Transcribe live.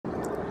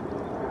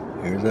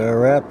Here's our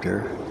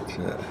raptor. It's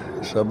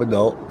a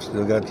sub-adult.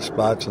 Still got the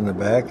spots on the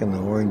back and the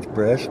orange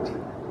breast.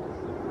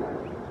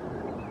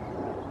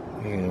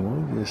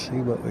 And we'll just see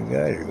what we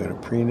got here. Going to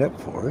preen up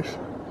for us.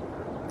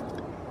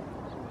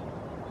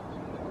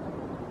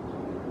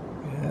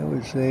 Yeah, I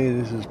would say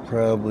this is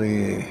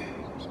probably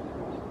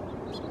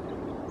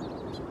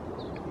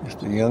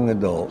just a young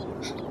adult.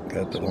 It's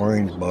got the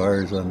orange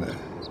bars on the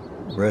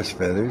breast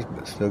feathers,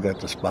 but still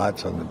got the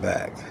spots on the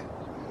back.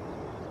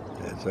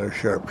 That's our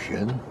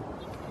Sharp-Shin.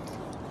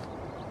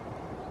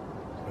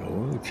 So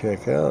we'll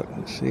check out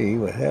and see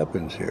what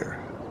happens here.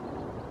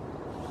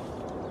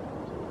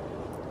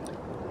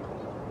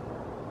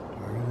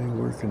 Where are they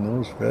working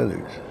those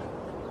feathers?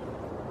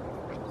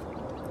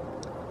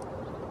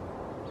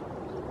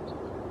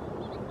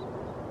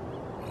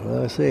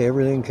 Well, I say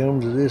everything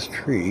comes to this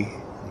tree.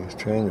 Just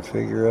trying to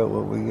figure out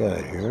what we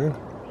got here.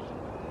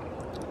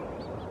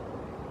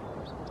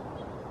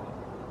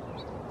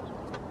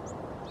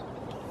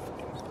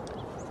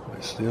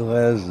 It still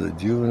has the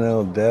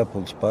juvenile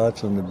dappled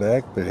spots on the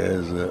back, but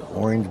has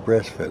orange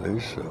breast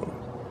feathers, so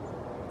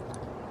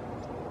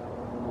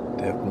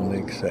definitely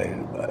excited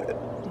about it.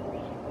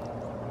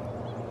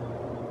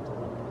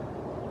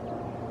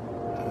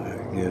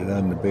 Get it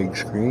on the big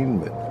screen,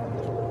 but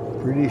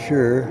pretty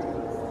sure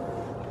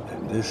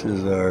that this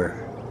is our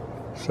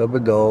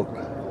sub-adult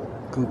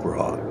Cooper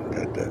Hawk.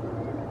 Got the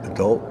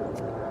adult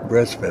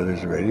breast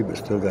feathers already, but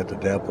still got the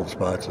dappled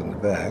spots on the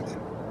back.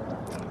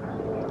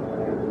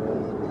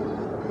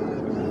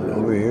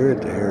 Over here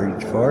at the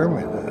Heritage Farm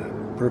in the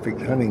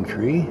perfect hunting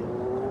tree,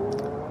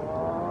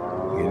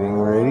 getting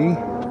ready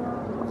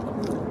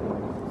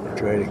to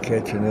try to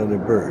catch another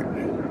bird.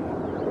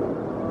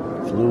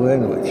 Flew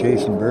in with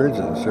chasing birds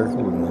and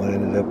circled and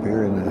landed up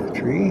here in the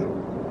tree.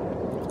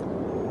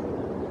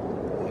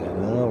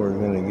 And now we're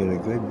going to get a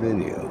good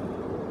video.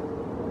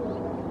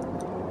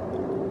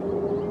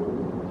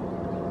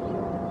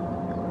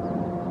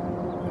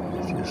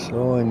 It's just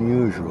so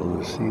unusual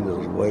to see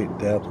those white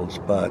dappled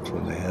spots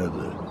when they have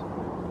the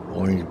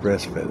orange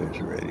breast feathers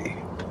already.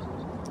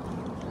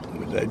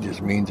 But that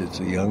just means it's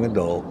a young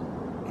adult.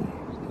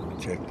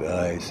 Check the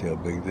eyes, see how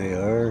big they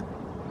are.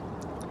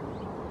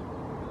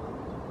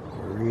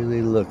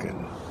 Really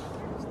looking.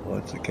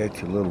 Wants to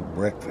catch a little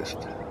breakfast.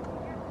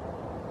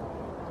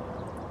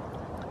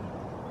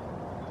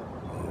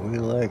 Well, we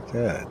like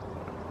that.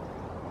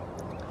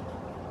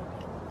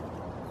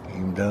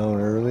 Came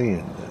down early,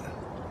 and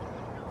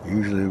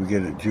usually we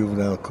get a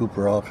juvenile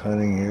Cooper Hawk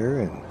hunting here,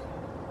 and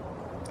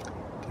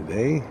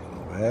today,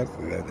 back,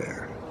 we got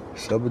our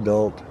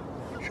sub-adult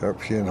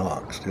Sharp-Shinned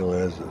Hawk. Still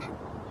has the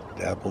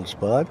dappled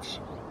spots,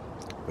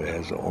 but it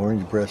has the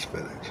orange breast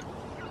feathers.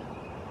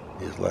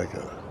 It's like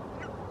a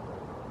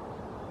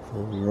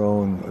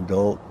full-grown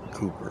adult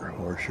Cooper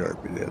or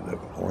Sharp. It had the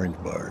orange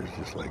bars,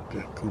 just like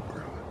the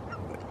Cooper.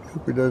 But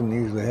Cooper doesn't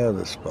usually have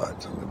the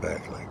spots on the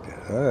back like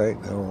that. All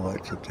right, now we'll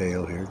watch the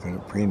tail here. Going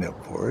to preen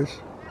up for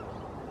us.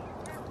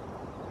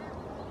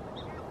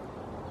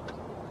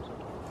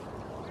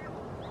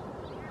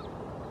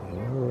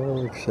 We're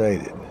all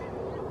excited.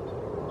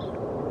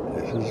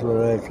 This is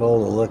what I call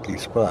the lucky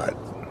spot.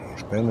 You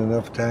spend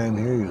enough time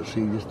here, you'll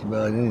see just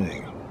about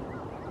anything.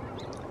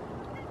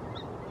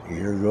 A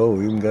year ago,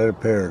 we even got a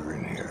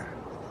peregrine here.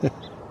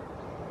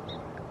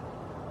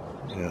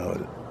 You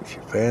know, she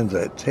fans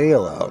that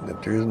tail out, and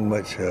if there isn't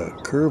much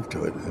curve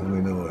to it, then we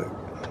know it.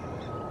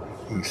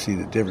 You can see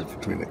the difference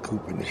between the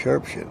Cooper and the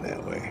Sharp-Shin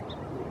that way.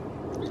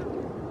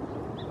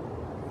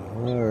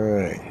 All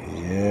right,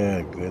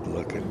 yeah, good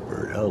looking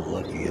bird. How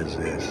lucky is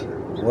this?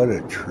 What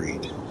a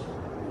treat.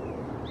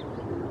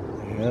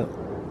 Yeah.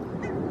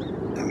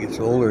 As it gets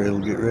older, it'll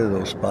get rid of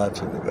those spots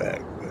on the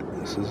back, but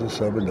this is a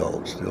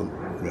sub-adult, still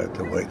got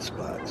the white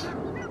spots.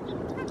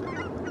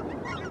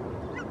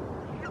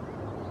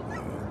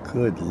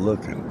 Good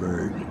looking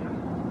bird.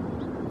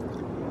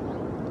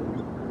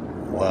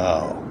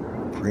 Wow.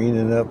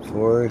 Preening up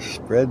for us.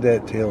 Spread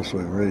that tail so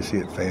we can really see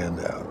it fanned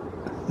out.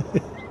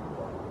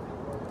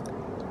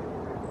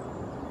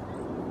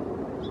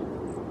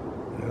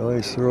 It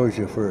always throws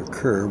you for a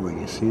curve when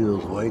you see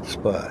those white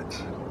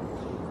spots.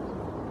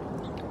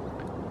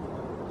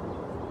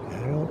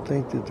 I don't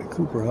think that the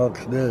Cooper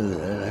Hawks does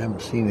that. I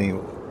haven't seen any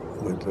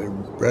with their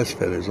breast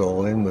feathers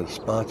all in with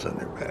spots on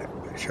their back.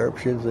 But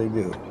Sharp-Shins, they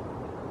do.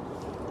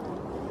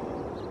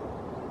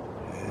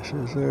 This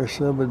is their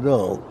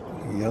sub-adult,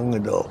 young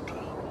adult.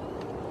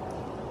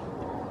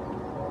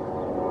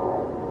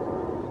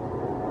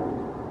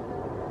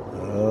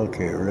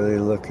 Okay, really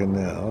looking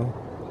now.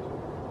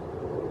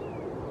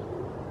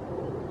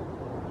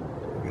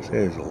 Like I say,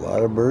 there's a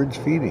lot of birds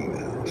feeding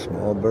now,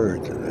 small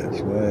birds, and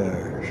that's why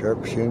our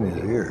Sharp-Shin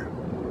is here.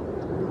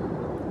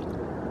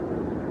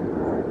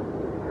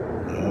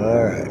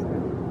 All right,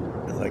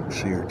 I'd like to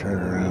see her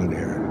turn around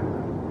here.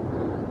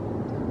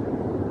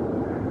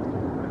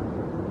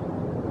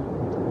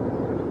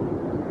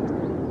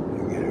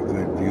 Get a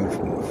good view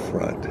from the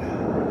front.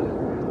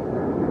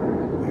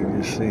 You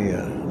just see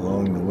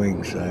along the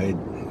wing side,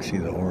 you see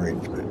the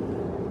orange, but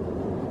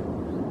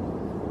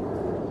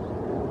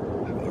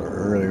so our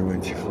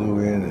and she flew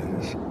in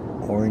and this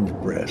orange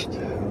breast.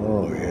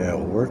 Oh yeah,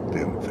 work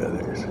them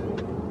feathers.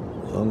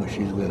 As long as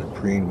she's been a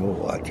preen, we'll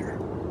watch her.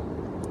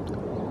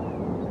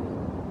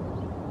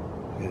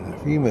 And the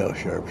female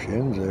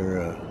sharp-shins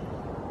are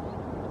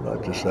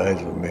about the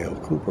size of a male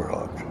Cooper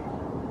hawk.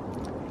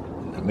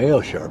 And the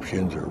male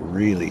sharp-shins are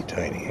really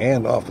tiny.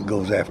 Hand off and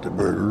goes after the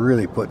bird,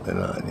 really putting it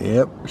on.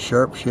 Yep,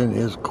 sharp-shin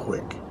is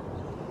quick.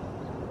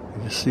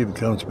 Just see if it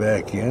comes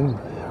back in.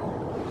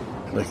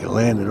 Like it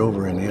landed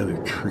over in the other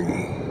tree.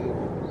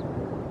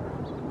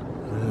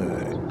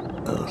 Alright,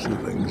 I'll see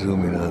if I can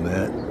zoom in on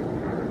that.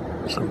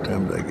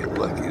 Sometimes I get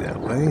lucky that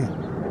way.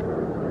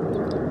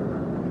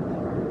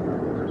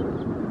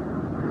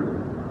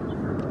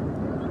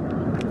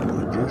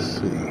 I'll just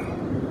see.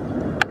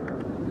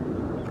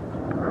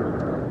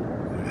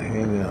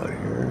 Hang out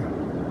here.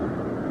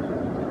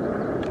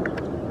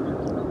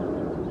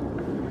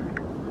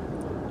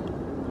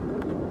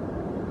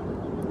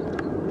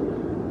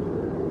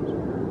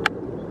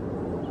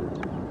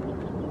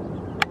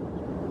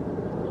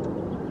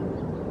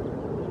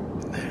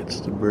 That's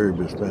the bird,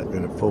 but it's not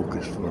going to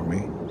focus for me.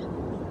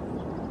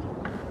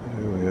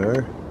 Here we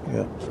are.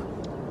 Yep.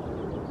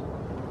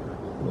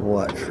 We'll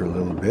watch for a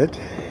little bit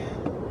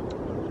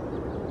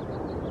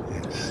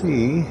and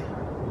see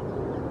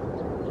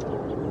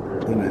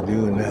what I'm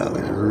doing now.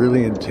 He's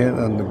really intent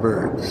on the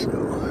bird, so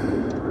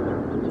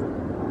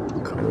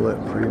I'll call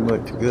that pretty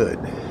much good.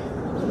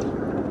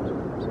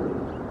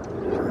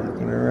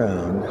 Looking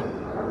around.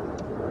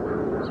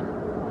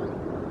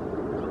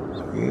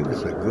 Gave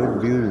us a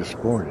good view this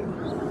morning.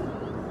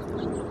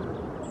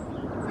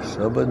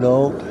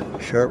 Sub-adult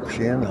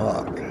Sharp-Shinned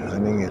Hawk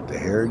hunting at the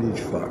Heritage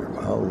Farm.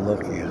 How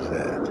lucky is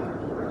that?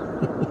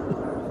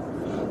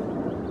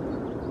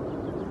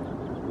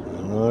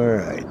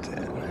 Alright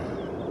then.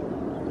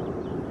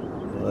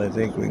 Well, I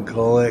think we can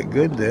call that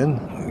good then.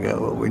 We got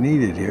what we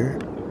needed here.